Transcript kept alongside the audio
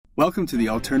Welcome to the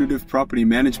Alternative Property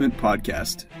Management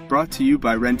Podcast, brought to you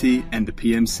by Renty and the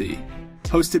PMC.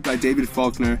 Hosted by David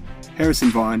Faulkner, Harrison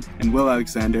Vaughn, and Will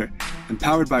Alexander, and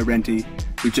powered by Renty,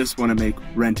 who just want to make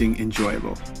renting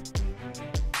enjoyable.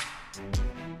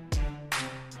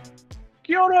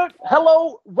 Kia ora,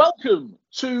 hello, welcome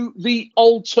to the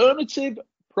Alternative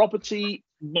Property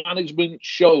Management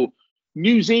Show,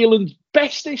 New Zealand's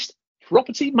bestest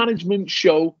property management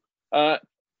show, bang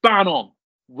on.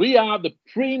 We are the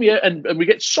premier, and we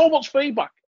get so much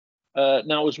feedback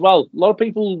now as well. A lot of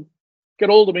people get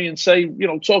hold of me and say,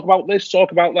 talk about this,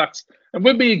 talk about that. And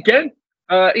with me again,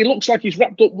 he looks like he's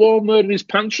wrapped up warm there in his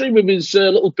pantry with his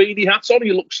little beanie hat on.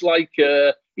 He looks like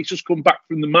he's just come back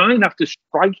from the mine after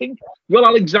striking. Will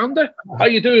Alexander, how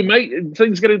you doing, mate?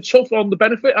 Things getting tough on the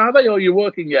benefit, are they, or are you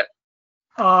working yet?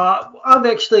 I've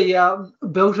actually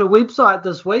built a website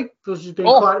this week, which has been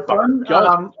quite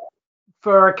fun.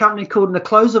 For a company called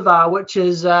Niclosavar, which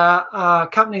is a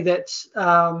company that's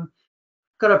got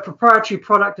a proprietary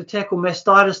product to tackle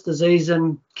mastitis disease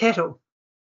in cattle.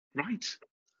 Right.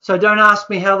 So don't ask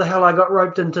me how the hell I got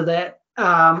roped into that.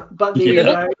 But there you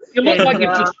go. You look like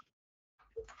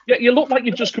you look like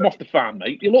you've just come off the farm,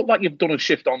 mate. You look like you've done a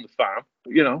shift on the farm,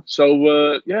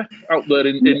 So out there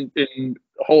in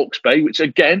Hawke's Bay, which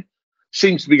again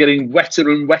seems to be getting wetter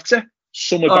and wetter,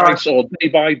 summer or day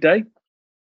by day.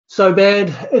 So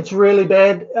bad, it's really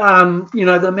bad.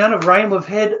 The amount of rain we've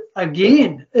had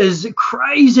again is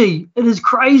crazy. It is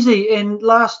crazy. And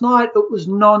last night it was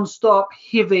non-stop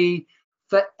heavy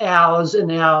for hours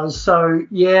and hours. So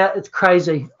yeah, it's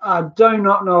crazy. I do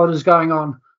not know what is going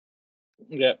on.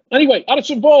 Yeah. Anyway,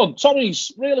 Harrison Vaughn,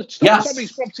 Tommy's real estate, yes.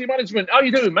 Tommy's property management. How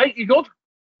you doing, mate? You good?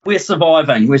 We're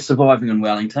surviving. We're surviving in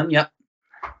Wellington. Yep.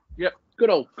 Yep. Good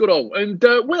old. And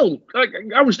Will,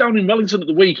 I was down in Wellington at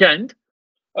the weekend.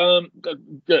 A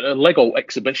Lego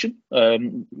exhibition,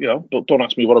 but don't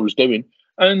ask me what I was doing.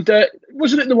 And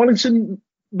wasn't it the Wellington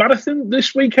Marathon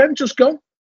this weekend just gone?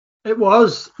 It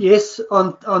was, yes,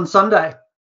 on Sunday.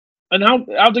 And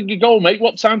how did you go, mate?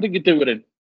 What time did you do it in?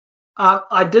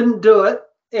 I didn't do it,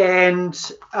 and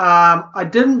I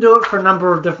didn't do it for a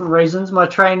number of different reasons. My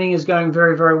training is going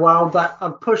very, very well, but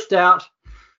I've pushed out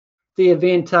the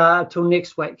event till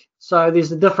next week. So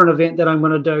there's a different event that I'm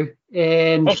going to do.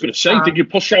 And I was going to say, did you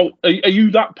push out? Are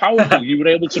you that powerful? You were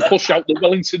able to push out the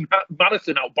Wellington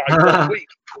Marathon out by 1 week?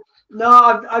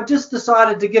 No, I've just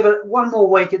decided to give it one more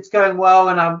week. It's going well,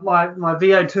 and my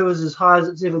VO2 is as high as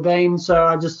it's ever been. So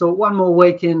I just thought one more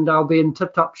week and I'll be in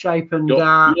tip-top shape. And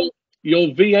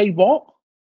your VA what?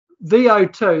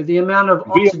 VO2, the amount of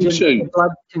oxygen the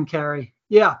blood can carry.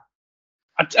 Yeah.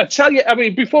 I tell you,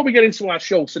 before we get into our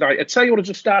show tonight, I tell you what I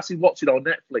just started watching on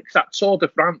Netflix, that Tour de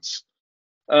France.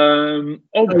 My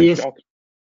God.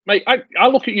 Mate, I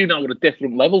look at you now at a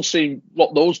different level, seeing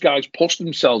what those guys push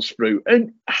themselves through.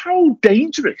 And how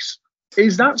dangerous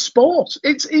is that sport?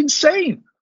 It's insane.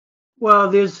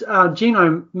 Well, there's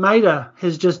Gino Maida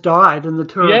has just died in the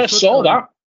Tour. Yeah, saw that.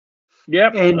 Yeah,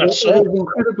 and it is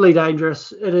incredibly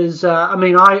dangerous. It is. I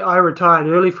retired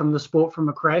early from the sport from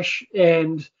a crash,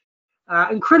 and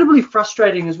incredibly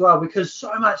frustrating as well, because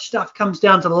so much stuff comes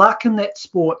down to luck in that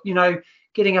sport.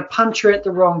 Getting a puncher at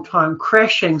the wrong time,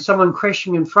 someone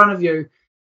crashing in front of you.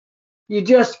 You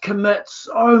just commit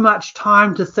so much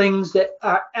time to things that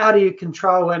are out of your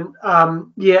control. And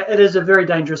it is a very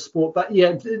dangerous sport. But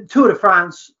yeah, Tour de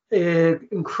France,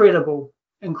 incredible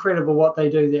what they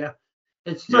do there.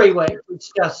 It's 3 weeks.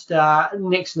 It's just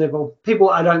next level. People,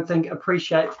 I don't think,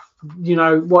 appreciate,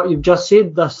 what you've just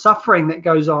said, the suffering that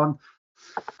goes on.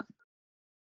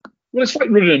 Well, it's like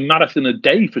running a marathon a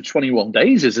day for 21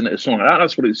 days, isn't it? Or something like that.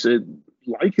 That's what it's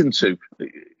likened to.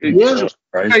 It's just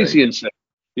crazy insane.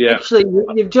 Yeah. Actually,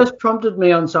 you've just prompted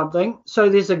me on something. So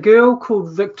there's a girl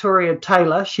called Victoria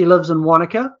Taylor. She lives in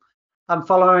Wanaka. I'm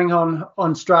following on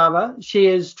Strava. She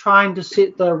is trying to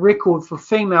set the record for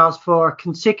females for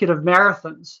consecutive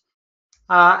marathons.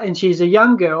 And she's a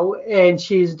young girl, and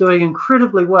she's doing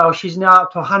incredibly well. She's now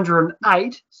up to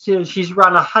 108. So she's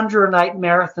run 108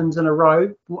 marathons in a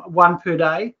row, one per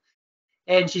day,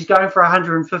 and she's going for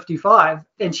 155.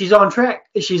 And she's on track.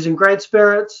 She's in great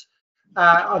spirits.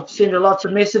 I've sent her lots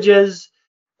of messages.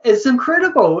 It's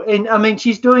incredible. And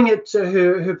she's doing it to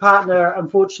her partner,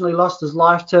 unfortunately lost his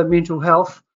life to mental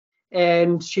health,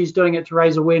 and she's doing it to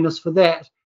raise awareness for that.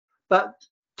 But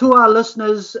to our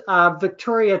listeners,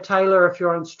 Victoria Taylor, if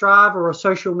you're on Strava or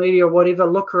social media or whatever,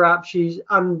 look her up. She's,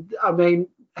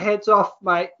 hats off,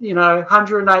 mate.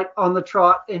 108 on the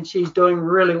trot, and she's doing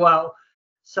really well.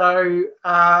 So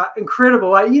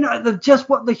incredible. Just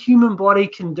what the human body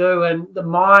can do, and the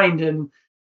mind, and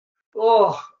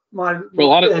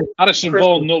Addison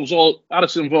Vaughan knows all.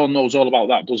 Addison Vaughan knows all about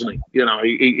that, doesn't he? You know,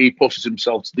 he pushes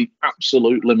himself to the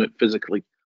absolute limit physically,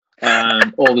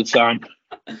 all the time.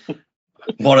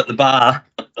 What, at the bar?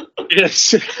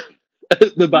 Yes,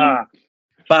 at the bar.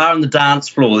 Bar and the dance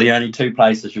floor, the only two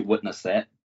places you witness that.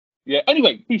 Yeah.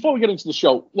 Anyway, before we get into the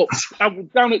show, look, I was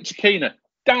down at Takina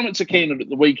at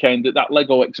the weekend at that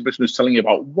Lego exhibition I was telling you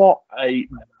about. What a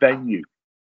venue!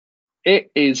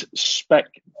 It is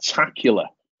spectacular,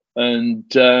 and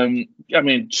I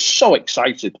mean, so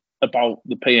excited about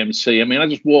the PMC. I mean, I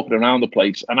was just walking around the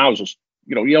place, and I was just,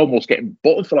 you know, you're almost getting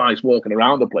butterflies walking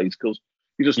around the place because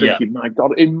you're just thinking, my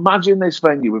God, imagine this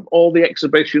venue with all the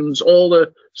exhibitions, all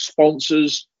the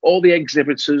sponsors, all the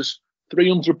exhibitors,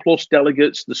 300 plus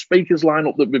delegates, the speakers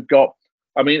lineup that we've got.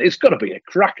 I mean, it's got to be a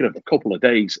cracker of a couple of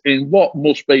days in what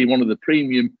must be one of the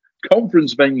premium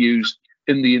conference venues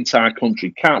in the entire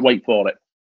country. Can't wait for it.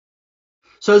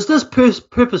 So is this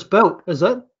purpose built, is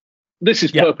it? This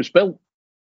is purpose built.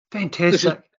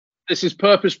 Fantastic. This is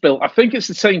purpose built. I think it's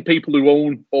the same people who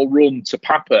own or run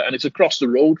Tapapa, and it's across the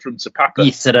road from Tapapa.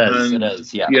 Yes, it is. It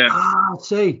is, yeah. Ah, I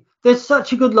see. That's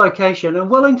such a good location. And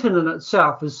Wellington in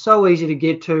itself is so easy to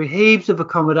get to. Heaps of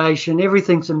accommodation.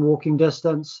 Everything's in walking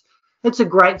distance. It's a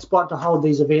great spot to hold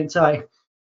these events, eh?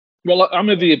 Well, I'm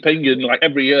of the opinion, like,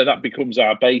 every year that becomes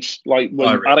our base. Like,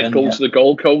 when Alec goes to the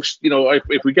Gold Coast, you know,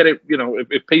 if we get it, you know,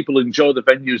 if people enjoy the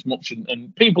venue as much,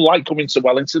 and people like coming to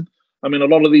Wellington. I mean, a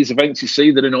lot of these events you see,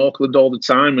 they're in Auckland all the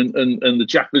time, and the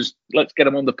Jaffers, let's get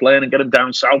them on the plane and get them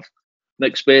down south and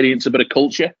experience a bit of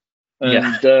culture.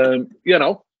 And, you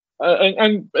know,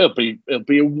 and it'll be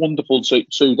a wonderful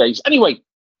 2 days. Anyway,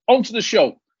 on to the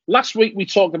show. Last week we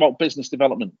talked about business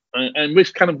development, and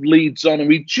this kind of leads on, and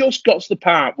we just got to the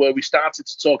part where we started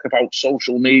to talk about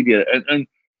social media. And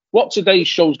what today's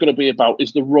show is going to be about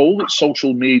is the role that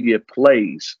social media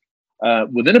plays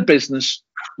within a business,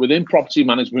 within property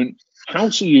management, how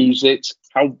to use it,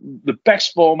 how the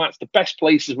best formats, the best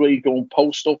places where you go and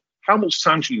post stuff, how much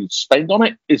time should you spend on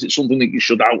it? Is it something that you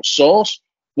should outsource?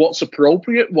 What's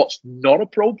appropriate? What's not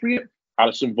appropriate?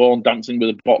 Addison Vaughan dancing with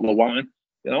a bottle of wine,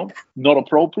 you know, not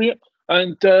appropriate.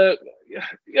 And, you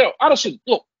know, Addison,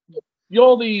 look,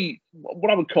 you're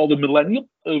what I would call the millennial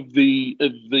of the.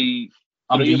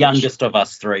 I'm the youngest of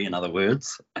us three, in other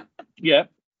words. Yeah,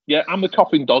 I'm the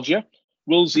copping dodger.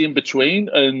 Will's the in between,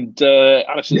 and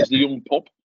Addison's the young pup.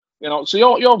 You know,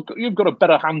 so you've got a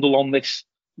better handle on this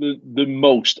than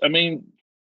most. I mean,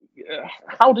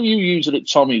 how do you use it at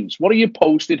Tommy's? What are you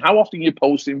posting? How often are you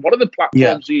posting? What are the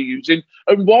platforms are you using?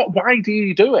 And why do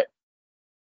you do it?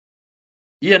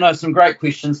 Yeah, no, some great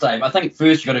questions, Dave. I think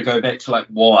first you've got to go back to, like,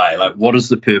 why? Like, what is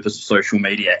the purpose of social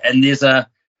media? And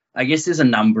I guess there's a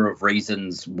number of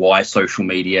reasons why social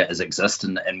media exists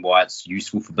and why it's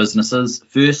useful for businesses.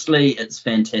 Firstly, it's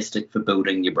fantastic for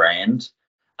building your brand,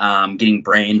 getting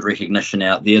brand recognition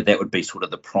out there. That would be sort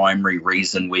of the primary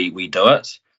reason we do it.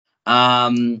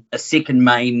 A second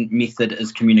main method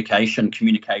is communication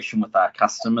with our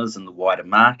customers and the wider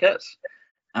market.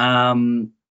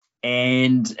 And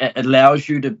it allows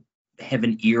you to have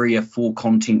an area for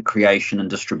content creation and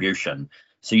distribution.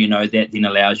 So, you know, that then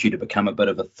allows you to become a bit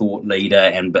of a thought leader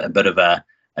and a bit of a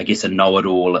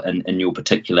know-it-all in your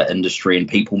particular industry, and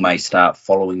people may start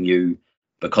following you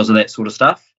because of that sort of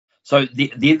stuff. So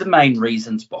they're the main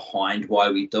reasons behind why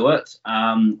we do it.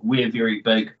 We're very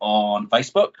big on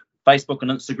Facebook and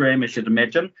Instagram, as you'd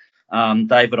imagine.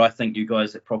 David, I think you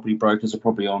guys at Property Brokers are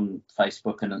probably on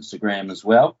Facebook and Instagram as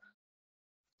well.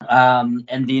 And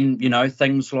then, you know,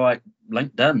 things like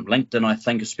LinkedIn, I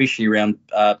think, especially around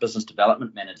business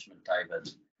development management, David.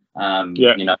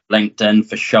 You know, LinkedIn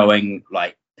for showing,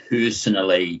 like,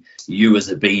 personally, you as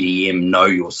a BDM know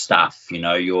your stuff. You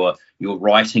know, you're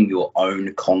writing your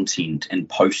own content and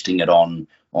posting it on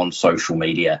social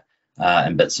media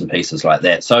and bits and pieces like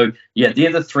that. So, yeah,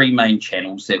 they're the three main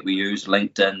channels that we use: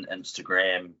 LinkedIn,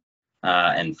 Instagram,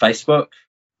 and Facebook.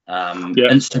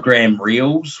 Instagram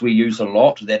Reels we use a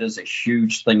lot. That is a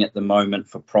huge thing at the moment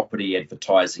for property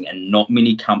advertising, and not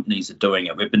many companies are doing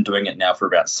it. We've been doing it now for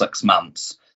about 6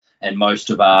 months, and most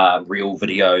of our Reel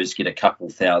videos get a couple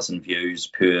thousand views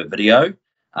per video.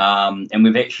 And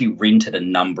we've actually rented a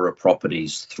number of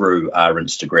properties through our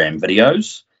Instagram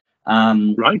videos.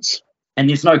 Right. And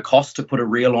there's no cost to put a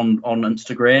reel on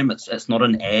Instagram. It's not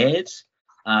an ad.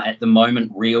 At the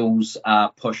moment, Reels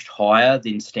are pushed higher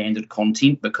than standard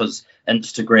content because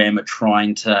Instagram are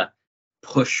trying to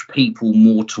push people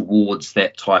more towards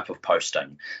that type of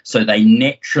posting. So they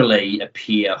naturally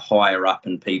appear higher up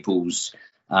in people's,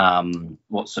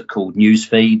 news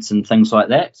feeds and things like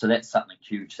that. So that's something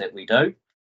huge that we do.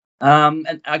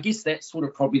 And I guess that's sort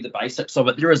of probably the basics of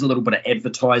it. There is a little bit of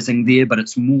advertising there, but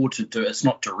it's more to do, it's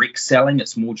not direct selling.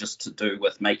 It's more just to do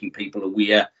with making people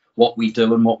aware what we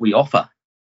do and what we offer.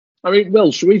 I mean,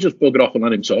 Will, should we just bug it off and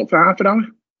let him talk for half an hour?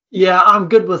 Yeah, I'm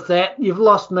good with that. You've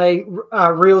lost me.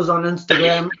 Reels on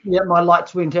Instagram. Yeah, my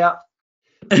lights went out.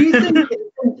 Do you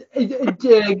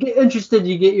think, interested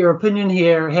to get your opinion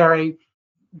here, Harry,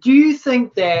 do you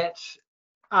think that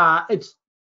it's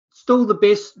still the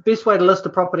best way to list a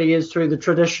property is through the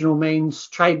traditional means,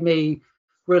 TradeMe,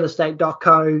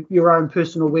 realestate.co, your own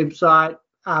personal website,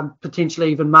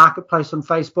 potentially even marketplace on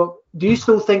Facebook? Do you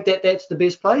still think that that's the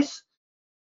best place?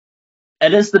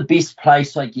 It is the best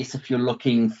place, I guess, if you're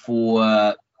looking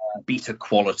for better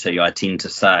quality, I tend to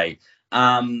say.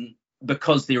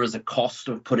 Because there is a cost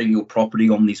of putting your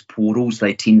property on these portals,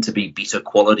 they tend to be better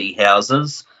quality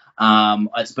houses.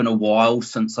 It's been a while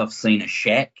since I've seen a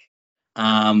shack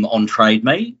on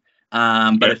TradeMe.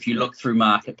 But if you look through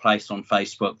Marketplace on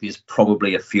Facebook, there's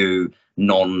probably a few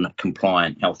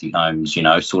non-compliant healthy homes,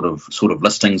 sort of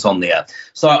listings on there.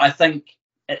 So I think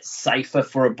it's safer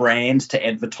for a brand to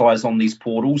advertise on these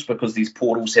portals because these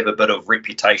portals have a bit of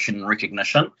reputation and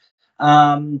recognition.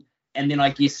 And then I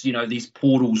guess, these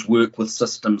portals work with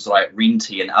systems like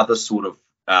Renty and other sort of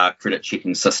credit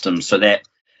checking systems so that,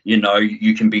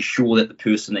 you can be sure that the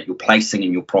person that you're placing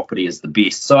in your property is the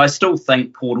best. So I still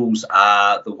think portals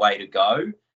are the way to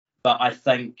go. But I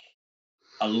think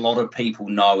a lot of people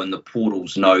know, and the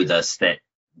portals know this,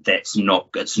 it's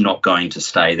not going to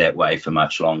stay that way for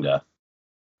much longer.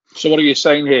 So what are you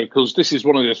saying here? Because this is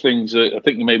one of the things that I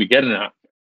think you may be getting at.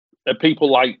 Are people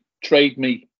like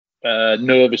TradeMe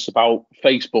nervous about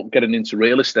Facebook getting into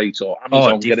real estate or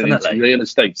Amazon getting into real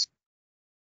estate?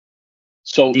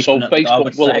 So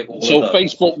Facebook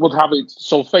will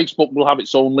have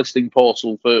its own listing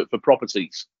portal for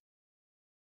properties.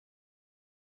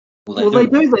 Well, they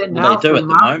do that now. They do at the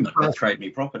moment with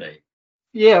TradeMe Property.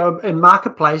 Yeah, in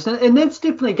Marketplace, and that's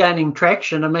definitely gaining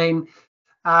traction. I mean,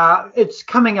 it's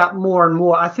coming up more and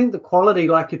more. I think the quality,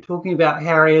 like you're talking about,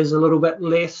 Harry, is a little bit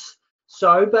less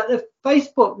so. But if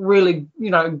Facebook really,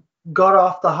 got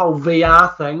off the whole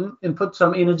VR thing and put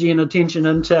some energy and attention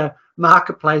into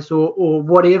Marketplace or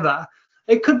whatever,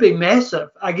 it could be massive.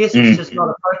 I guess it's just not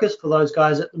a focus for those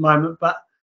guys at the moment. But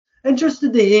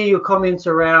interested to hear your comments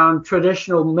around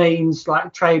traditional means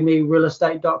like TradeMe,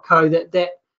 realestate.co,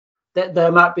 that they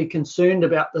might be concerned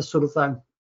about this sort of thing.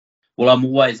 Well, I'm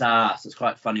always asked. It's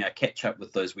quite funny. I catch up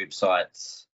with those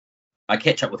websites. I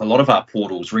catch up with a lot of our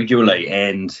portals regularly,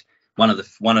 and one of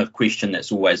the question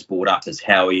that's always brought up is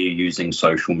how are you using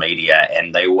social media?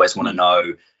 And they always want to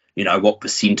know, what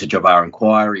percentage of our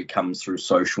inquiry comes through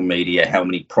social media? How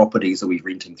many properties are we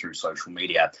renting through social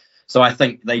media? So I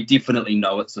think they definitely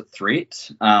know it's a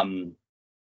threat.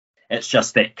 It's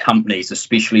just that companies,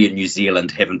 especially in New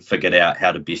Zealand, haven't figured out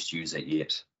how to best use it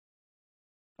yet.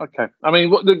 Okay. I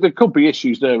mean, there could be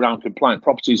issues there around compliant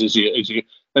properties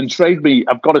and TradeMe,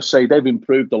 I've got to say, they've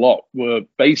improved a lot, where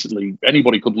basically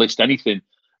anybody could list anything.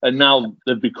 And now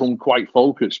they've become quite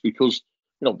focused because,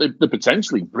 they're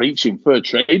potentially breaching fair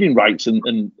trading rights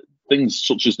and things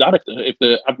such as that. If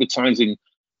they're advertising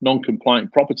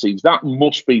non-compliant properties, that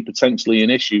must be potentially an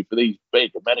issue for these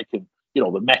big American,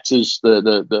 the Metas,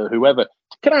 the whoever.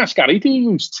 Can I ask, Gary, do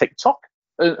you use TikTok?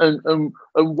 And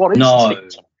what is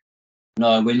TikTok?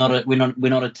 No, we're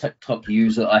not a TikTok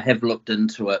user. I have looked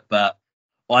into it, but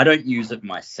I don't use it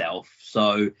myself.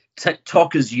 So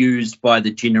TikTok is used by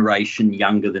the generation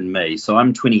younger than me. So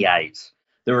I'm 28.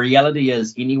 The reality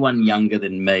is anyone younger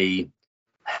than me,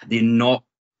 they're not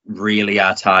really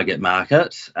our target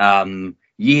market.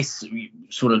 Yes,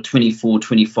 sort of 24,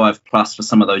 25 plus for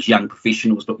some of those young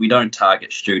professionals, but we don't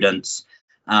target students.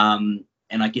 And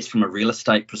I guess from a real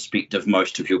estate perspective,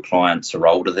 most of your clients are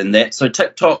older than that. So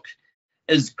TikTok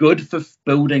is good for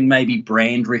building maybe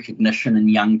brand recognition in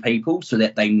young people so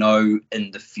that they know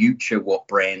in the future what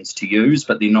brands to use,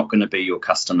 but they're not going to be your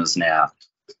customers now.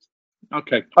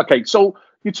 Okay. So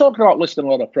you're talking about listing a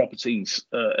lot of properties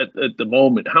at the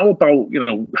moment. How about,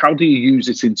 how do you use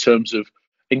it in terms of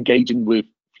engaging with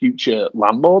future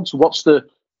landlords? What's the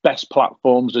best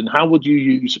platforms and how would you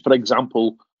use, for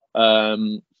example,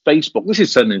 Facebook? This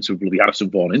is turning into a bloody Harrison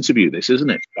Vaughan interview, this,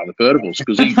 isn't it? By the Verticals,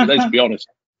 because let's be honest,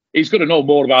 he's going to know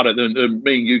more about it than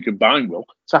me and you combined, Will.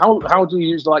 So how do you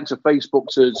use the likes of Facebook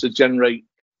to generate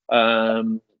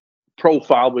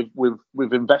profile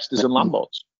with investors and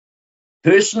landlords?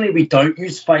 Personally, we don't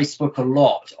use Facebook a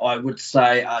lot. I would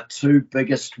say our two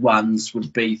biggest ones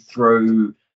would be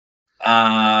through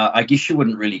I guess you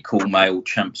wouldn't really call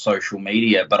MailChimp social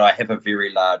media, but I have a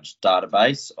very large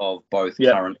database of both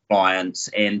current clients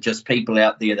and just people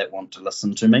out there that want to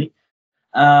listen to me.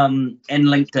 And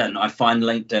LinkedIn, I find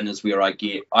LinkedIn is where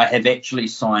I have actually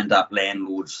signed up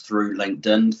landlords through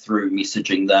LinkedIn, through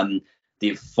messaging them.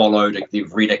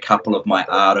 They've read a couple of my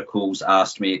articles,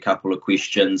 asked me a couple of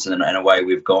questions, and away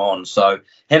we've gone. So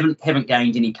haven't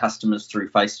gained any customers through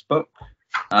Facebook.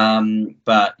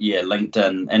 But yeah,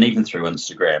 LinkedIn and even through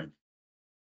Instagram.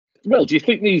 Well, do you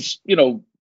think these,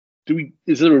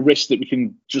 is there a risk that we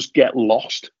can just get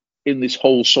lost in this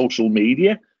whole social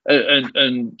media?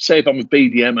 And say if I'm a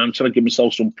BDM, I'm trying to give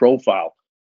myself some profile.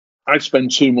 I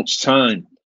spend too much time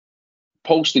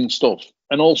posting stuff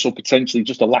and also potentially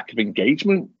just a lack of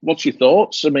engagement. What's your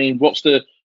thoughts? I mean,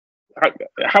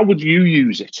 how would you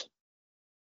use it?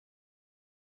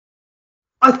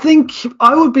 I think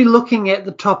I would be looking at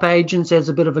the top agents as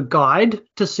a bit of a guide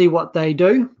to see what they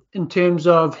do in terms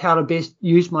of how to best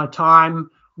use my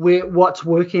time, what's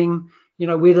working,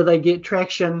 where do they get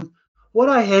traction. What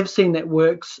I have seen that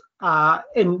works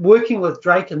in working with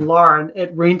Drake and Lauren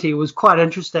at Renty was quite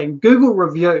interesting. Google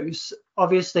reviews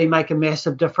obviously make a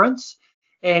massive difference,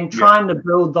 and trying to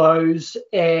build those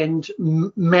and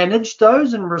manage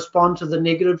those and respond to the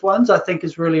negative ones, I think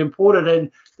is really important.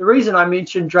 And the reason I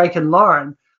mentioned Drake and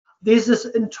Lauren, there's this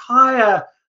entire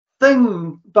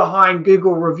thing behind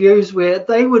Google reviews where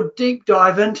they would deep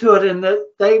dive into it, and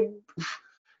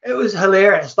it was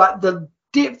hilarious. Like the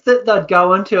depth that they'd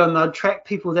go into, and they'd track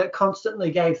people that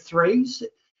constantly gave 3s.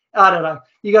 I don't know.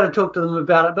 You got to talk to them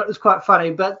about it, but it was quite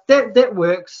funny. But that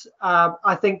works.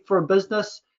 I think for a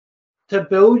business to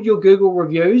build your Google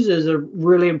reviews is a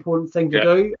really important thing to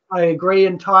do. I agree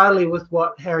entirely with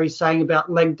what Harry's saying about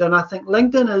LinkedIn. I think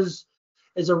LinkedIn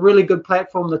is a really good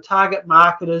platform. The target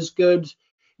market is good.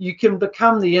 You can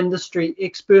become the industry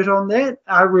expert on that.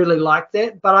 I really like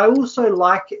that. But I also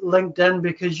like LinkedIn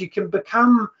because you can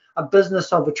become a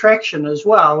business of attraction as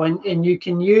well, and you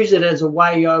can use it as a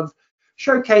way of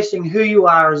showcasing who you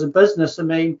are as a business. I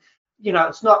mean,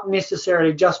 it's not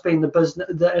necessarily just being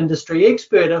the industry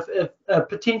expert. If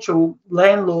potential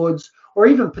landlords or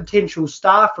even potential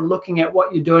staff are looking at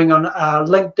what you're doing on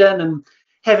LinkedIn and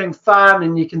having fun,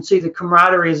 and you can see the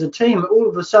camaraderie as a team, all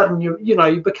of a sudden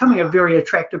you're becoming a very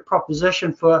attractive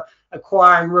proposition for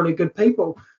acquiring really good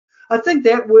people. I think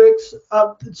that works.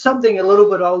 Something a little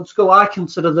bit old school. I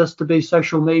consider this to be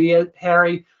social media,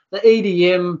 Harry. The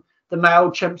EDM, the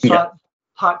MailChimp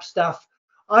type stuff.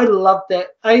 I love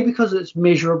that, A, because it's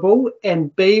measurable,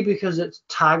 and B, because it's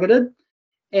targeted.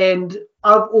 And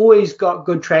I've always got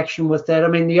good traction with that. I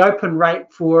mean, the open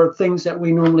rate for things that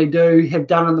we normally have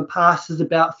done in the past is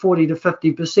about 40 to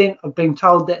 50%. I've been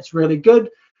told that's really good.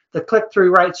 The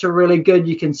click-through rates are really good.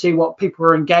 You can see what people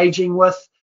are engaging with.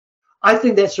 I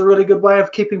think that's a really good way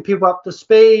of keeping people up to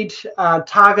speed,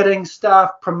 targeting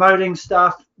stuff, promoting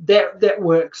stuff. That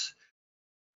works.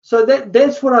 So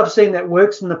that's what I've seen that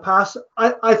works in the past.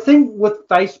 I think with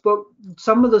Facebook,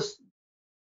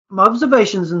 my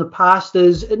observations in the past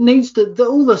is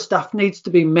all the stuff needs to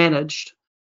be managed.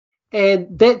 And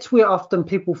that's where often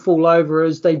people fall over,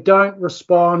 is they don't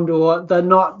respond, or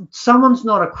someone's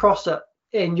not across it,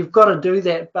 and you've got to do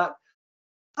that. But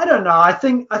I don't know. I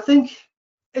think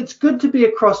it's good to be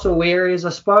across all areas. I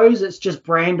suppose it's just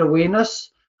brand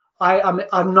awareness.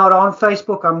 I'm not on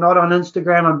Facebook. I'm not on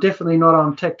Instagram. I'm definitely not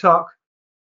on TikTok.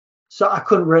 So I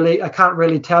can't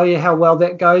really tell you how well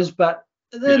that goes, but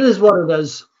it is what it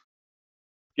is.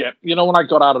 Yeah, when I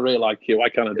got out of Real IQ, I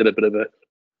kind of did a bit of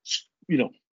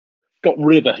got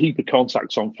rid of a heap of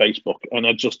contacts on Facebook, and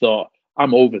I just thought,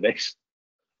 I'm over this.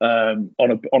 On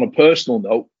a personal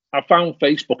note, I found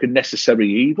Facebook a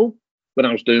necessary evil when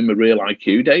I was doing my Real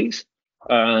IQ days.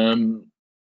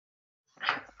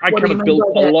 I kind of built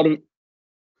a lot of...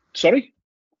 Sorry?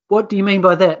 What do you mean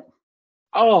by that?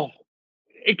 Oh,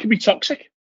 it can be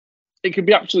toxic. It can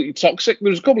be absolutely toxic.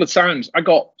 There was a couple of times I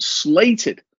got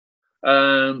slated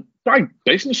by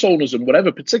business owners and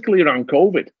whatever, particularly around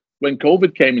COVID, when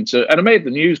COVID came into... And I made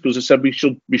the news because I said we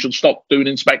should stop doing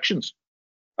inspections.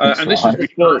 And this was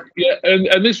before,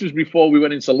 and this was before we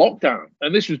went into lockdown.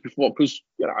 And this was before, because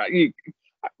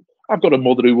I've got a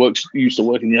mother who used to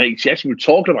work in the NHS. We were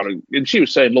talking about it, and she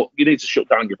was saying, "Look, you need to shut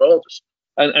down your borders."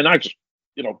 And I just,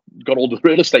 got all the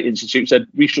real estate institute, said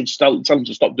we should tell them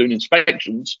to stop doing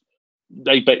inspections.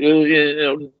 We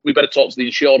better talk to the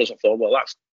insurers. I thought, well,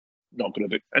 that's not going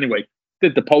to be anyway.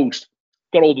 Did the post,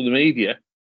 got all of the media,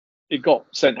 it got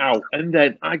sent out, and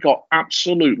then I got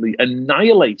absolutely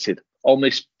annihilated on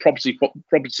this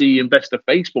property investor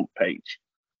Facebook page.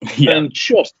 And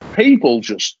just people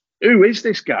who is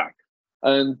this guy?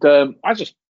 And I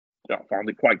just found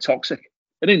it quite toxic.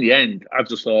 And in the end, I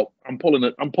just thought, I'm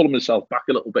pulling myself back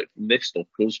a little bit from this stuff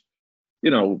because,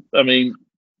 I mean,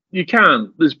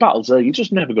 there's battles there, you're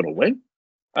just never going to win.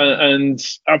 And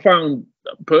I found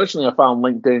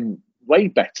LinkedIn way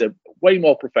better, way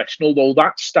more professional, though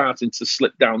that's starting to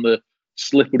slip down the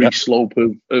slippery slope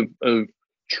of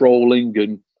trolling,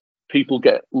 and people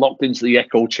get locked into the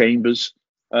echo chambers.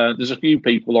 There's a few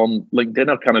people on LinkedIn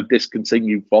I've kind of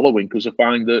discontinued following because I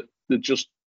find that they're just,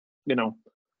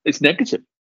 it's negative.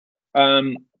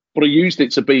 But I used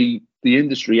it to be the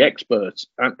industry expert,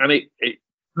 and it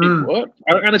worked.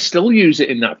 And I still use it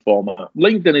in that format.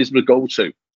 LinkedIn is the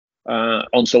go-to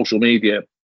on social media.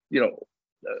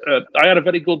 I had a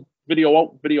very good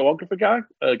videographer guy,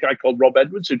 a guy called Rob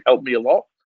Edwards, who helped me a lot.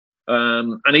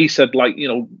 And he said,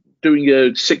 doing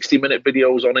your 60-minute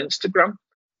videos on Instagram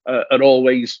are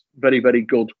always very, very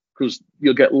good because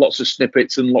you'll get lots of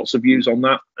snippets and lots of views on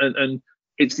that. And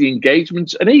it's the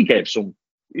engagement. And he gave some,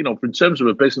 in terms of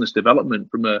a business development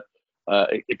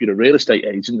if you're a real estate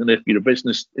agent and if you're a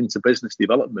business into business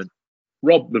development,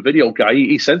 Rob, the video guy,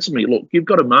 he said to me, look, you've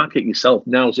got to market yourself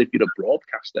now as if you're a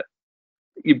broadcaster.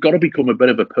 You've got to become a bit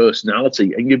of a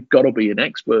personality, and you've got to be an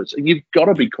expert, and you've got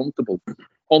to be comfortable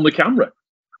on the camera.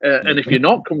 And if you're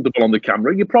not comfortable on the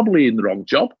camera, you're probably in the wrong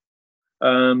job.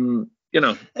 So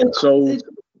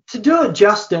to do it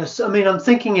justice, I mean, I'm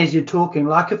thinking as you're talking,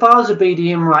 like if I was a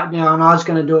BDM right now and I was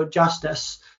going to do it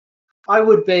justice, I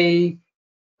would be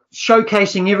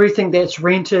showcasing everything that's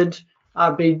rented.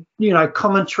 I'd be,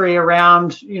 commentary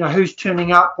around, who's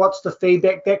turning up, what's the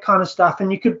feedback, that kind of stuff.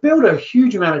 And you could build a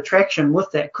huge amount of traction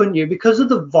with that, couldn't you? Because of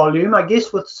the volume, I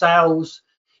guess with sales,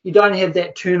 you don't have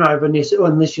that turnover unless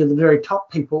you're the very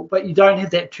top people, but you don't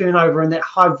have that turnover and that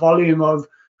high volume of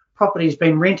properties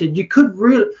being rented. You could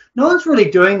no one's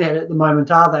really doing that at the moment,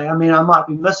 are they? I mean, I might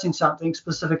be missing something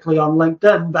specifically on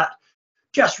LinkedIn, but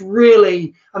just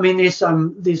really, I mean, there's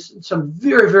some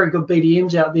very, very good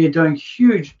BDMs out there doing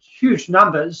huge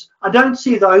numbers. I don't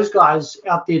see those guys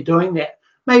out there doing that.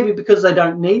 Maybe because they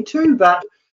don't need to, but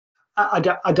I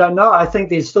don't know. I think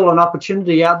there's still an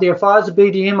opportunity out there. If I was a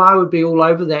BDM, I would be all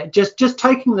over that. Just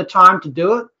taking the time to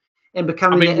do it and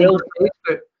becoming expert.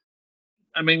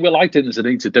 I mean, I think there's a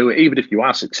need to do it, even if you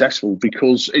are successful,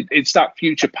 because it's that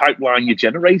future pipeline you're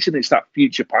generating. It's that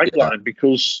future pipeline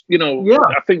because,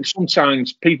 I think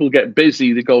sometimes people get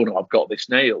busy. They go, no, I've got this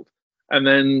nailed. And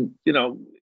then,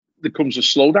 there comes a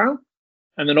slowdown.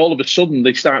 And then all of a sudden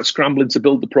they start scrambling to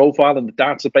build the profile and the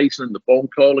database and the phone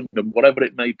calling and whatever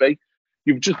it may be.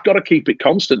 You've just got to keep it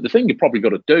constant. The thing you've probably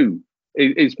got to do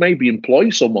is maybe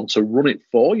employ someone to run it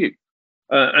for you.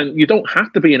 And you don't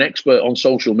have to be an expert on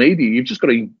social media. You've just got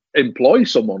to employ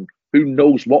someone who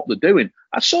knows what they're doing.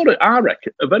 I thought it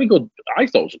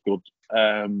was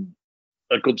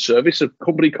a good service, a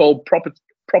company called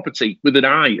Property with an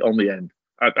I on the end.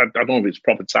 I don't know if it's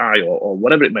Property or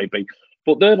whatever it may be,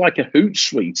 but they're like a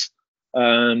Hootsuite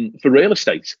for real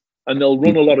estate. And they'll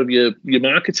run a lot of your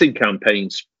marketing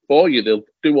campaigns for you. They'll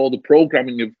do all the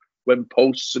programming of when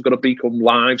posts are going to become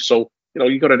live. So,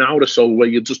 you've got an hour or so where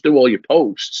you just do all your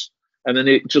posts and then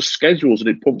it just schedules and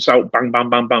it pumps out bang, bang,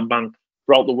 bang, bang, bang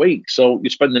throughout the week. So you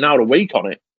spend an hour a week on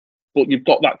it, but you've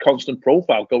got that constant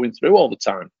profile going through all the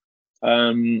time.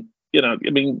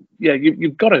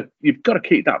 You've got to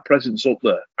keep that presence up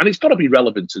there, and it's got to be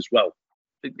relevant as well.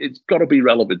 It's got to be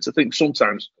relevant. I think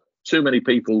sometimes too many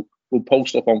people will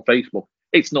post stuff on Facebook.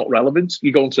 It's not relevant.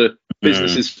 You go into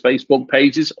businesses' Facebook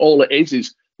pages, all it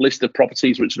is list of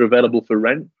properties which are available for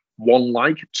rent. 1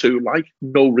 like, 2 like,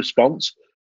 no response.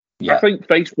 Yeah. I think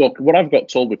Facebook, what I've got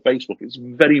told with Facebook, is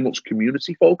very much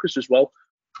community focused as well.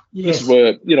 Yes.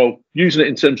 We're, using it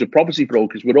in terms of property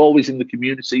brokers, we're always in the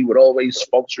community, we're always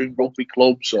sponsoring rugby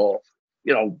clubs or,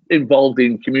 involved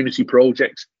in community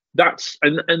projects.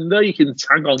 And there you can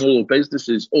tag on other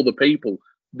businesses, other people,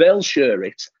 they'll share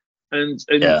it. And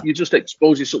you just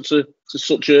expose yourself to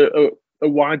such a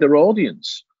wider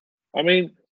audience. I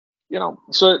mean,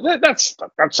 so that's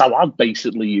how I've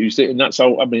basically used it, and that's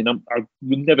how I would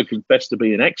never confess to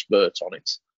be an expert on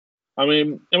it. I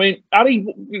mean, Ari,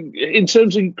 in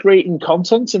terms of creating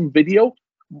content and video,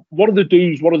 what are the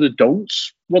do's? What are the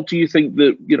don'ts? What do you think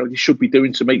that you should be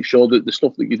doing to make sure that the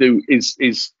stuff that you do is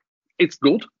it's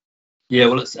good? Yeah,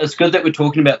 well, it's good that we're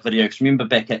talking about video, because remember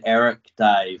back at Eric,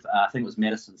 Dave, I think it was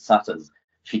Madison Sutton.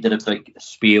 She did a big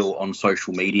spiel on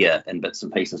social media and bits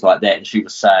and pieces like that, and she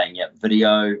was saying,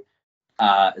 video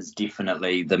is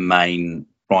definitely the main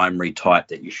primary type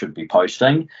that you should be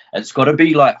posting. It's got to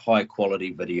be like high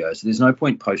quality video. So there's no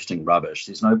point posting rubbish.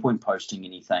 There's no point posting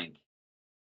anything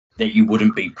that you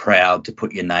wouldn't be proud to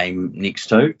put your name next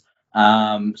to.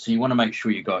 So you want to make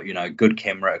sure you got, good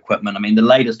camera equipment. I mean, the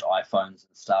latest iPhones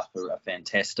and stuff are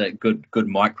fantastic. Good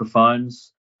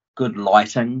microphones, good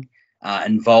lighting.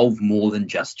 Involve more than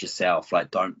just yourself.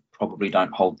 Like, don't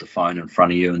hold the phone in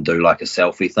front of you and do like a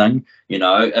selfie thing.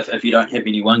 If you don't have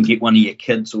anyone, get one of your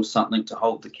kids or something to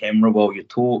hold the camera while you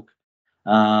talk.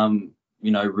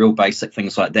 Real basic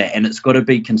things like that. And it's got to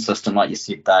be consistent, like you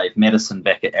said, Dave. Madison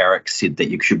back at Eric said that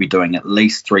you should be doing at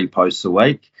least 3 posts a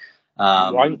week.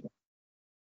 Why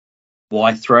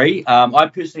 3? I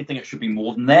personally think it should be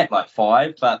more than that, like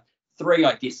 5, but 3,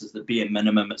 I guess, is the bare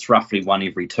minimum. It's roughly 1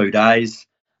 every 2 days.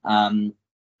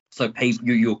 So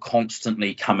you're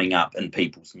constantly coming up in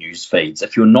people's news feeds.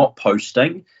 If you're not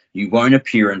posting, you won't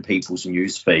appear in people's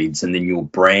news feeds, and then your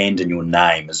brand and your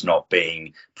name is not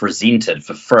being presented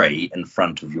for free in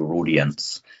front of your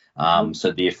audience.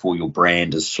 So therefore your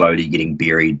brand is slowly getting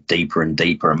buried deeper and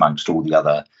deeper amongst all the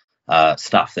other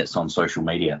stuff that's on social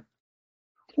media.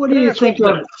 What do you think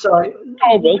of? Sorry. Go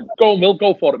on, Will.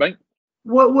 Go for it, mate.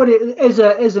 What as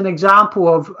an example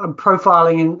of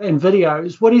profiling in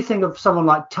videos? What do you think of someone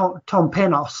like Tom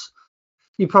Panos?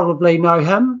 You probably know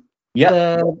him.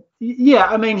 Yeah.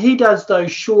 I mean, he does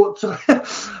those shorts.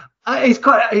 I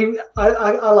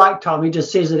like Tom. He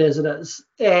just says it as it is,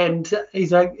 and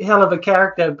he's a hell of a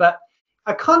character. But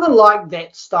I kind of like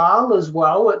that style as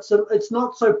well. It's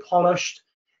not so polished.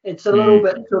 It's a little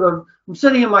bit sort of, I'm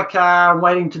sitting in my car, I'm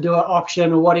waiting to do an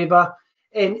auction or whatever,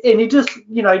 and he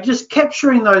just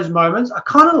capturing those moments. I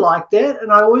kind of like that,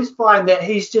 and I always find that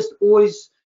he's just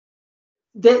always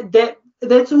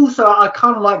that's also, I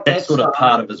kind of like that. That's sort of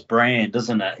part of his brand,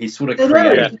 isn't it? He's sort of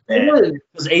created that.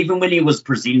 Because even when he was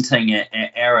presenting at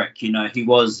Eric, he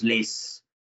was less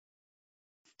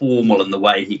formal in the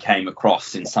way he came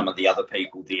across than some of the other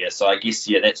people there. So I guess,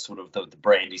 that's sort of the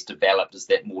brand he's developed, is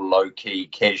that more low-key,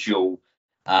 casual,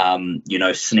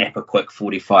 snap a quick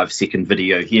 45-second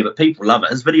video here. But people love it.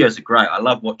 His videos are great. I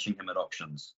love watching him at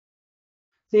auctions.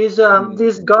 There's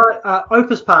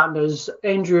Opus Partners,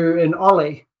 Andrew and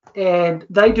Ollie, and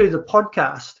they do the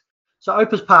podcast. So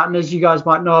Opus Partners, you guys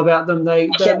might know about them.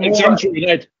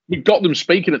 We've got them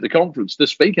speaking at the conference. They're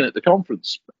speaking at the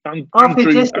conference.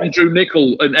 Andrew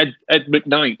Nicol and Ed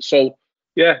McKnight. So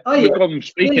we've got them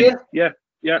speaking. Yeah.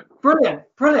 Brilliant.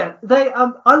 They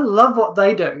I love what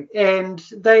they do, and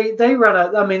they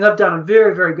run they've done a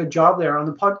very, very good job there on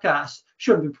the podcast.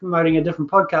 Shouldn't be promoting a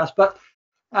different podcast, but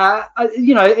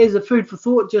as a food for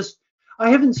thought, I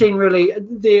haven't seen really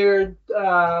their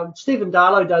Stephen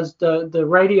Darlow does the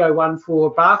radio one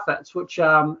for Barfits, which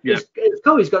it's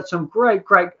cool. He's got some great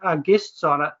guests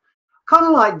on it. Kind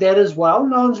of like that as well.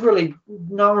 No one's really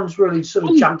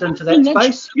sort of jumped into that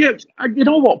space. Yeah, you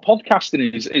know what?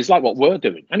 Podcasting is like what we're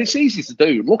doing, and it's easy to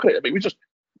do. Look at it. I mean, we just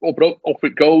open up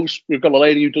it goes. We've got a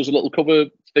lady who does a little cover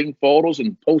thing for us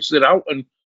and posts it out, and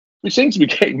we seem to be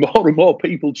getting more and more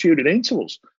people tuning into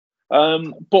us.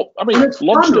 But I mean,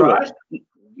 Lodge do it.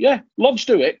 Yeah, Lodge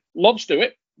do it.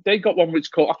 They got one which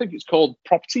I think it's called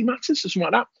Property Matters or something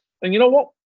like that. And you know what?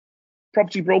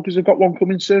 Property brokers have got one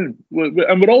coming soon.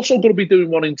 And we're also going to be doing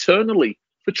one internally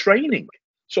for training.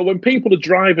 So when people are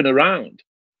driving around,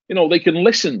 they can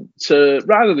listen to,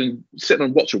 rather than sitting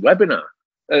and watch a webinar.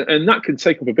 And that can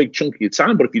take up a big chunk of your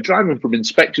time. But if you're driving from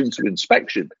inspection to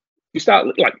inspection, you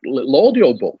start like little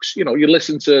audio books. You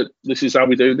listen to, this is how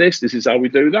we do this is how we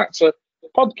do that. So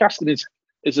podcasting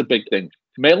is a big thing.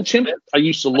 MailChimp, I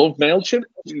used to love MailChimp.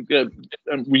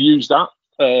 And we use that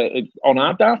on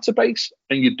our database.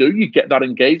 And you get that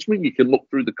engagement. You can look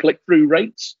through the click-through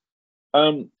rates.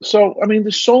 So, I mean,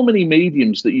 there's so many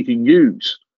mediums that you can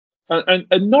use. And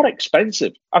not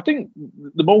expensive. I think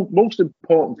the most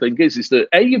important thing is that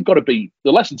A, you've got to be,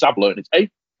 the lessons I've learned is A,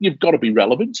 you've got to be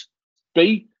relevant.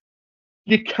 B,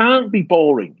 you can't be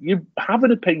boring. You have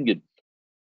an opinion.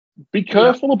 Be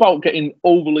careful about getting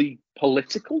overly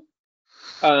political.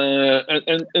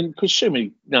 And because so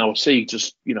many now see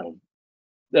just,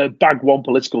 bag one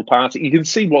political party. You can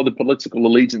see what the political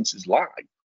allegiance is like.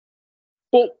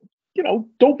 But,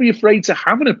 don't be afraid to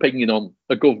have an opinion on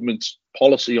a government's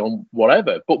policy on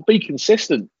whatever, but be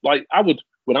consistent. Like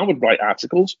when I would write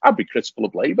articles, I'd be critical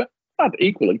of Labour. I'd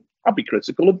be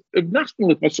critical of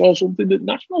National if I saw something that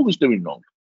National was doing wrong.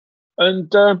 And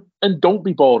don't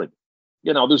be boring.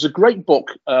 There's a great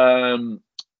book, Purple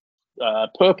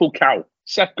Cow,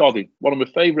 Seth Godin, one of my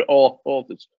favourite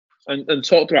authors, and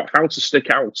talked about how to stick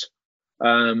out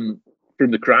from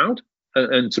the crowd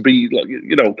and to be like,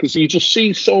 because you just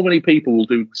see so many people will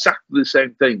do exactly the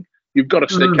same thing. You've got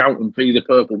to stick out and be the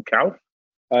purple cow.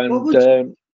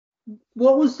 And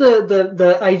what was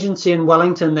the agency in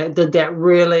Wellington that did that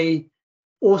really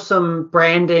awesome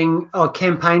branding or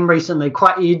campaign recently,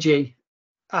 quite edgy.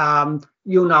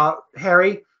 You'll know,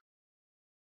 Harry.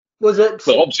 Was it?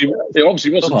 Well, it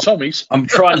obviously wasn't Tommy's. I'm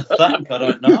trying to think. I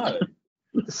don't know.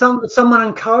 Someone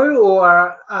in Co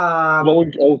or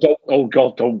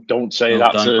God, don't say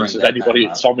that to anybody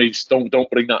at Tommy's. Don't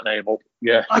bring that name up.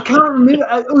 Yeah, I can't remember.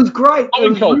 It was great.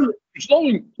 It's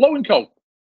Low and Co.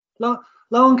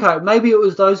 Low and Co. Maybe it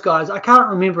was those guys. I can't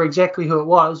remember exactly who it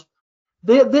was.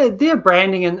 Their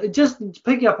branding, and just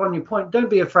picking up on your point, don't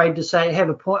be afraid to have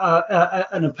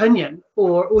an opinion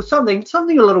or something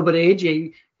a little bit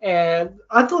edgy. And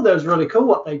I thought that was really cool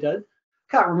what they did.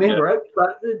 Can't remember it,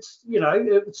 but it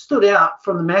stood out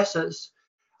from the masses.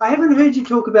 I haven't heard you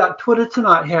talk about Twitter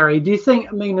tonight, Harry. Do you think?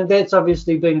 I mean, that's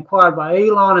obviously been acquired by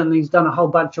Elon, and he's done a whole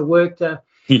bunch of work to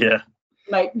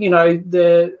make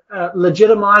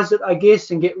legitimize it, I guess,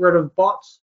 and get rid of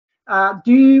bots. That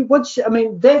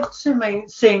to me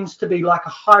seems to be like a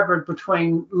hybrid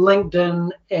between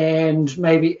LinkedIn and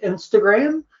maybe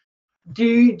Instagram. Do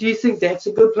you think that's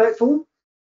a good platform?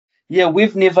 Yeah,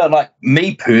 we've never,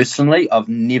 me personally, I've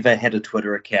never had a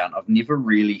Twitter account. I've never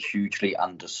really hugely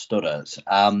understood it.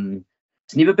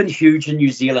 It's never been huge in New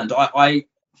Zealand.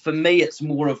 For me, it's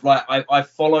more of I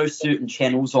follow certain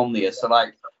channels on there. So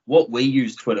what we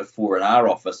use Twitter for in our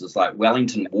office is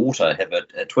Wellington Water have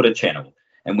a Twitter channel.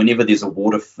 And whenever there's a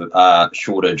water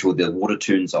shortage or the water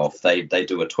turns off, they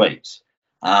do a tweet.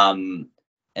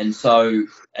 And so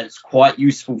it's quite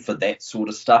useful for that sort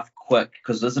of stuff quick,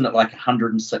 because isn't it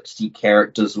 160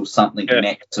 characters or something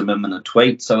maximum in a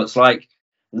tweet? So it's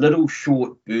little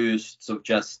short bursts of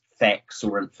just facts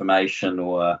or information,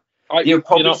 or there are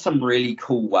probably some really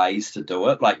cool ways to do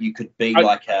it. You could be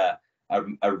a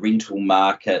rental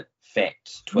market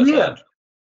fact Twitter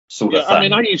sort of thing. I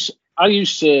mean, I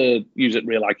used to use it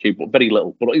Real IQ, but very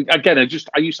little. But again, I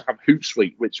used to have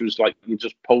Hootsuite, which was you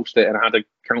just post it and I had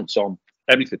accounts on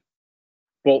everything.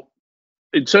 But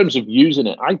in terms of using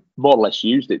it, I more or less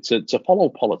used it to follow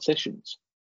politicians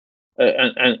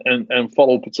and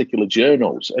follow particular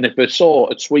journals. And if I saw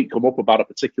a tweet come up about a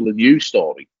particular news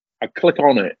story, I click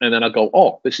on it and then I go,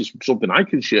 oh, this is something I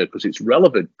can share because it's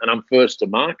relevant and I'm first to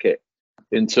market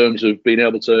in terms of being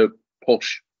able to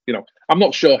push. I'm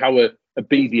not sure how a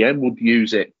BDM would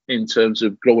use it in terms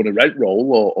of growing a rent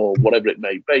roll or whatever it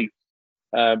may be.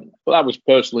 But that was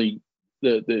personally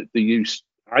the use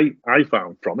I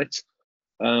found from it.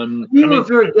 You were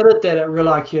very good at that at Real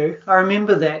IQ. I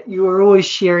remember that you were always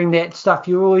sharing that stuff.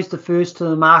 You were always the first to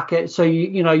the market, so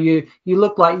you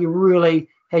looked like you really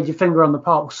had your finger on the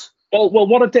pulse. Well,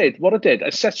 what I did, I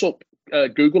set up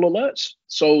Google alerts.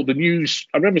 So the news,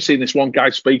 I remember seeing this one guy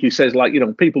speak. He says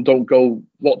people don't go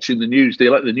watching the news; they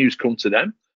let the news come to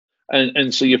them,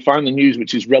 and so you find the news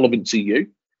which is relevant to you.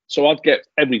 So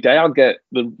every day I'll get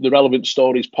the relevant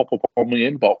stories pop up on my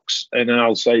inbox, and then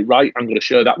I'll say, right, I'm going to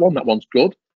share that one. That one's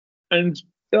good. And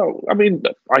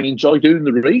I enjoy doing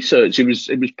the research. It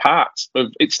was part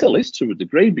of it, still is to a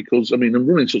degree, because I'm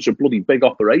running such a bloody big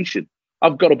operation.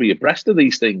 I've got to be abreast of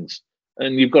these things,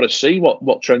 and you've got to see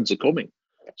what trends are coming.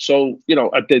 So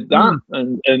I did that,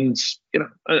 and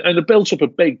it built up a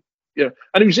big.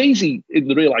 And it was easy in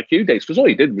the Real IQ days because all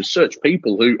you did was search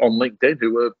people who on LinkedIn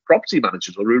who were property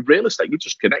managers or in real estate. You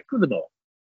just connect with them all,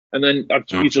 and then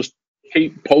you just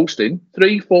keep posting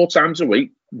 3-4 times a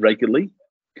week, regularly,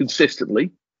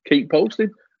 consistently. Keep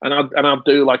posting, and I'd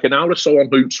do an hour or so on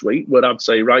Hootsuite where I'd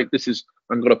say, right,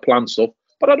 I'm going to plan stuff,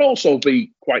 but I'd also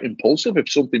be quite impulsive. If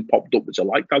something popped up which I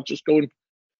liked, I'd just go and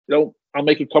I'll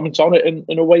make a comment on it,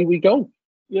 and away we go.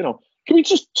 Can we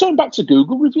just turn back to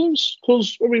Google reviews?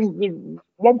 Because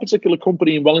one particular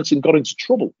company in Wellington got into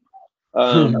trouble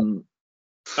around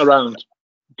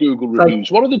Google reviews.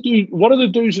 What are the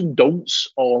do's and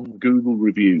don'ts on Google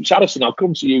reviews? Harrison, I'll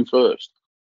come to you first.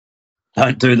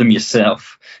 Don't do them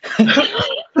yourself.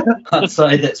 I'd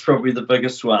say that's probably the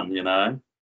biggest one.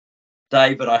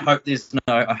 David, I hope there's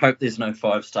no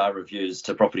 5-star reviews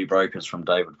to property brokers from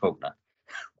David Faulkner.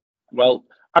 Well,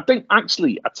 I think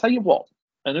actually, I tell you what.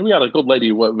 And then we had a good lady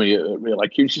who worked with me at Real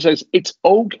IQ. She says it's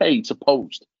okay to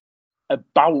post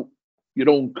about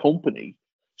your own company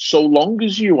so long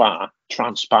as you are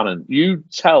transparent. You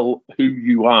tell who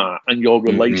you are and your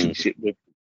relationship with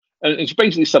them. And she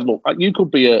basically said, look, you could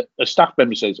be a staff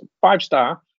member who says,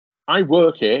 5-star, I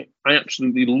work here. I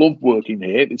absolutely love working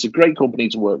here. It's a great company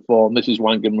to work for, and this is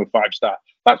why I'm giving them a 5-star.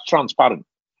 That's transparent.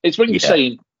 It's when you're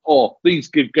saying, oh, these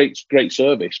give great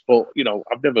service, but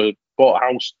I've never bought a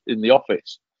house in the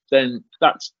office. Then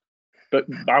but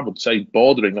I would say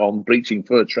bordering on breaching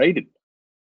fair trading.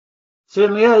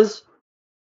 Certainly is.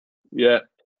 Yeah.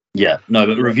 Yeah, no,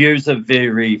 but reviews are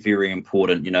very, very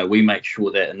important. You know, we make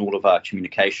sure that in all of our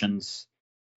communications,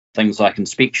 things like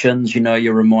inspections, you know,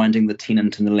 you're reminding the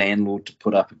tenant and the landlord to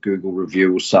put up a Google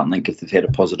review or something if they've had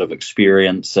a positive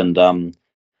experience. And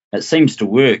it seems to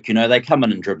work. You know, they come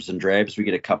in dribs and drabs. We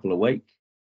get a couple a week,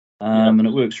 and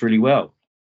it works really well.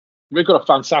 We've got a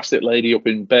fantastic lady up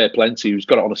in Bear Plenty who's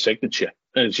got it on a signature,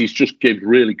 and she's just given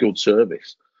really good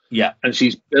service. Yeah. And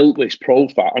she's built this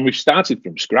profile, and we've started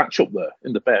from scratch up there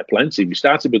in the Bear Plenty. We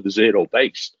started with the zero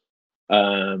base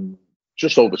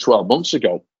just over 12 months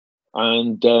ago.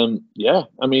 And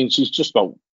I mean, she's just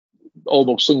about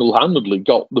almost single-handedly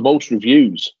got the most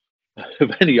reviews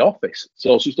of any office.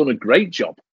 So she's done a great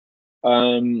job.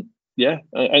 And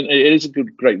it is a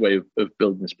great way of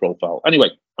building this profile. Anyway,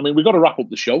 I mean, we've got to wrap up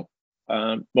the show.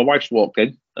 My wife's walked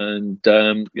in, and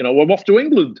I'm off to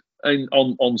England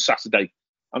on Saturday,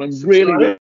 and I'm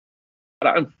really.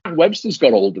 And Frank Webster's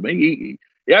got hold of me.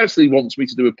 He actually wants me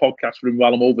to do a podcast for him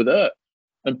while I'm over there,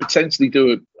 and potentially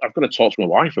I've got to talk to my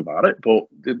wife about it, but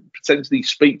potentially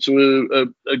speak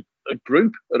to a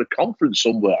group at a conference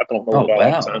somewhere. I don't know if I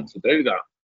have time to do that.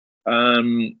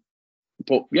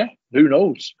 But yeah, who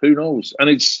knows? Who knows? And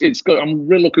it's good. I'm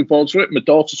really looking forward to it. My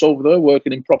daughter's over there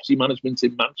working in property management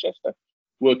in Manchester,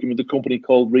 working with a company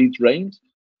called Reeds Rains.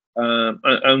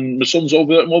 And my son's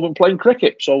over there at the moment playing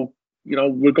cricket. So,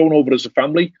 we're going over as a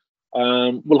family.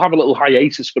 We'll have a little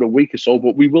hiatus for a week or so,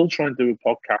 but we will try and do a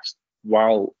podcast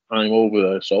while I'm over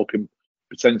there, so I can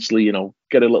potentially,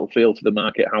 get a little feel for the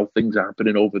market, how things are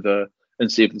happening over there,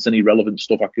 and see if there's any relevant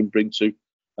stuff I can bring to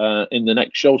in the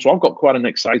next show. So I've got quite an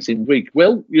exciting week.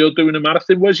 Will, you're doing a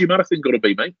marathon. Where's your marathon going to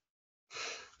be, mate?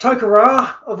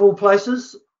 Tokoroa, of all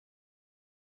places.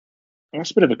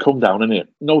 That's a bit of a come down, isn't it?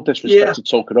 No disrespect to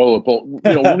Tokoroa, but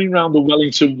running around the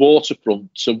Wellington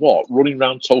waterfront to what? Running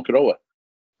around Tokoroa.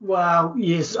 Well,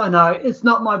 yes, I know. It's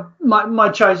not my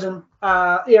chosen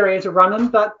area to run in,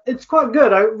 but it's quite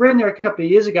good. I ran there a couple of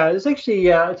years ago. It's actually,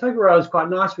 Tokoroa is quite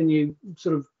nice when you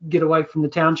sort of get away from the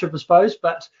township, I suppose,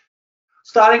 but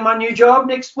starting my new job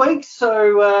next week,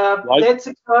 so that's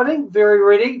exciting. Very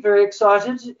ready, very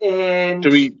excited. And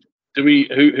who are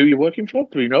you working for?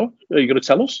 Do we know? Are you going to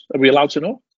tell us? Are we allowed to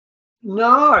know?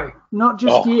 No, not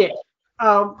just yet.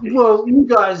 Well, you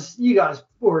guys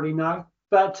already know,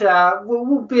 but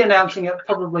we'll be announcing it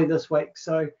probably this week.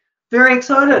 So very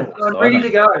excited. I'm ready to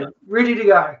go. Ready to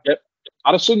go. Yep.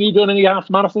 Addison, you doing any half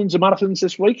marathons or marathons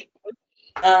this week?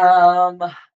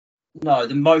 No,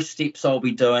 the most steps I'll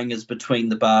be doing is between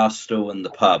the bar stool and the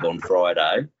pub on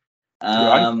Friday.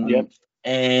 Right. Yep.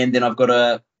 And then I've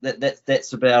got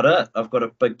that's about it. I've got a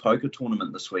big poker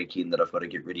tournament this weekend that I've got to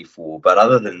get ready for. But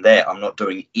other than that, I'm not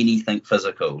doing anything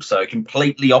physical. So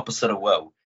completely opposite of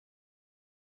Will.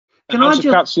 How's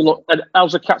the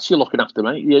cats you're looking after,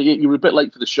 mate? You were a bit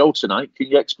late for the show tonight. Can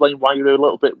you explain why you were a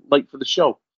little bit late for the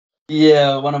show?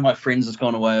 Yeah, one of my friends has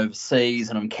gone away overseas,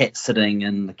 and I'm cat sitting,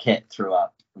 and the cat threw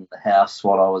up in the house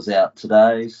while I was out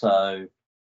today. So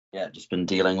yeah, just been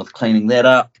dealing with cleaning that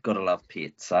up. Gotta love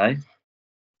pets, eh?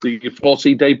 Do you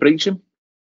 14-day breach him?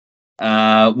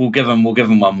 We'll give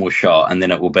him one more shot, and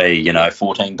then it will be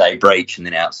 14-day breach, and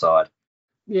then outside.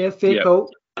 Yeah, fair call.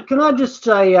 Can I just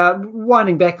say,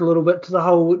 winding back a little bit to the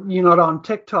whole you're not on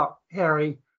TikTok,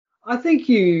 Harry, I think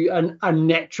you are a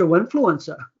natural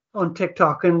influencer on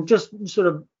TikTok, and just sort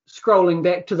of scrolling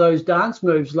back to those dance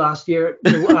moves last year at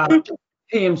the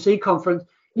PMC conference,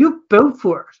 you're built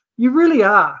for it. You really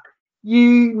are.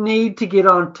 You need to get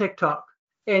on TikTok,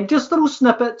 and just little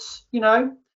snippets,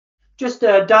 just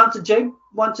dance a jig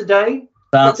once a day.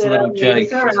 Dance a little jig.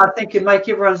 And I think it'd make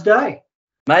everyone's day.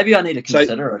 Maybe I need to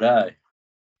consider it, eh?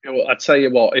 Well, I tell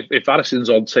you what, if Addison's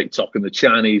on TikTok and the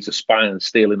Chinese are spying and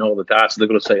stealing all the data, they're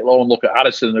going to say, "Oh, and look at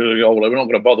Addison." They're going to go, "Well, we're not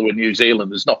going to bother with New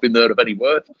Zealand. There's nothing there of any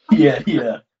worth." Yeah.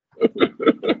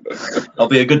 I'll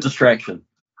be a good distraction.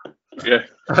 Yeah.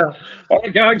 All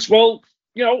right, guys. Well,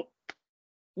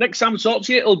 next time I talk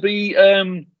to you, it'll be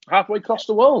halfway across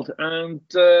the world. And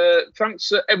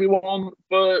thanks everyone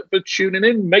for tuning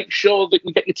in. Make sure that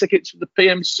you get your tickets for the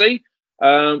PMC.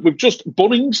 We've just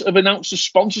Bunnings have announced a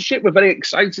sponsorship. We're very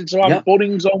excited to have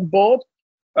Bunnings on board.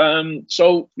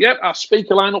 Our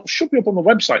speaker lineup should be up on the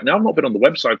website now. I've not been on the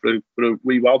website for a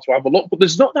wee while to have a look, but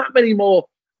there's not that many more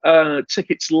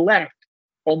tickets left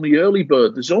on the early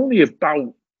bird. There's only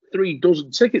about 3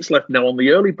 dozen tickets left now on the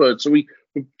early bird. So we're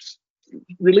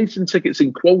releasing tickets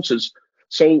in quotas.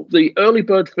 So the early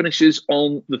bird finishes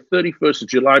on the 31st of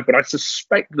July, but I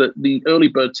suspect that the early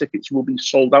bird tickets will be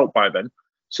sold out by then.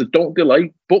 So don't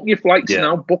delay. Book your flights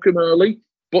now. Book them early.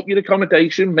 Book your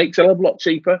accommodation. Makes it a lot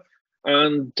cheaper.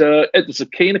 And at the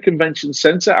Sakina Convention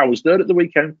Centre, I was there at the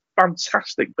weekend.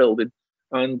 Fantastic building.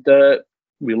 And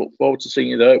we look forward to seeing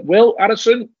you there. Will,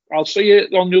 Addison, I'll see you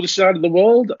on the other side of the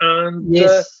world. And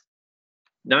Yes.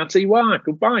 Nati-wa,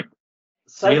 goodbye.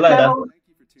 See you later.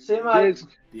 See you, mate.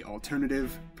 The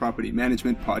Alternative Property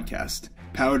Management Podcast,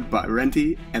 powered by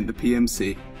Renty and the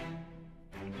PMC.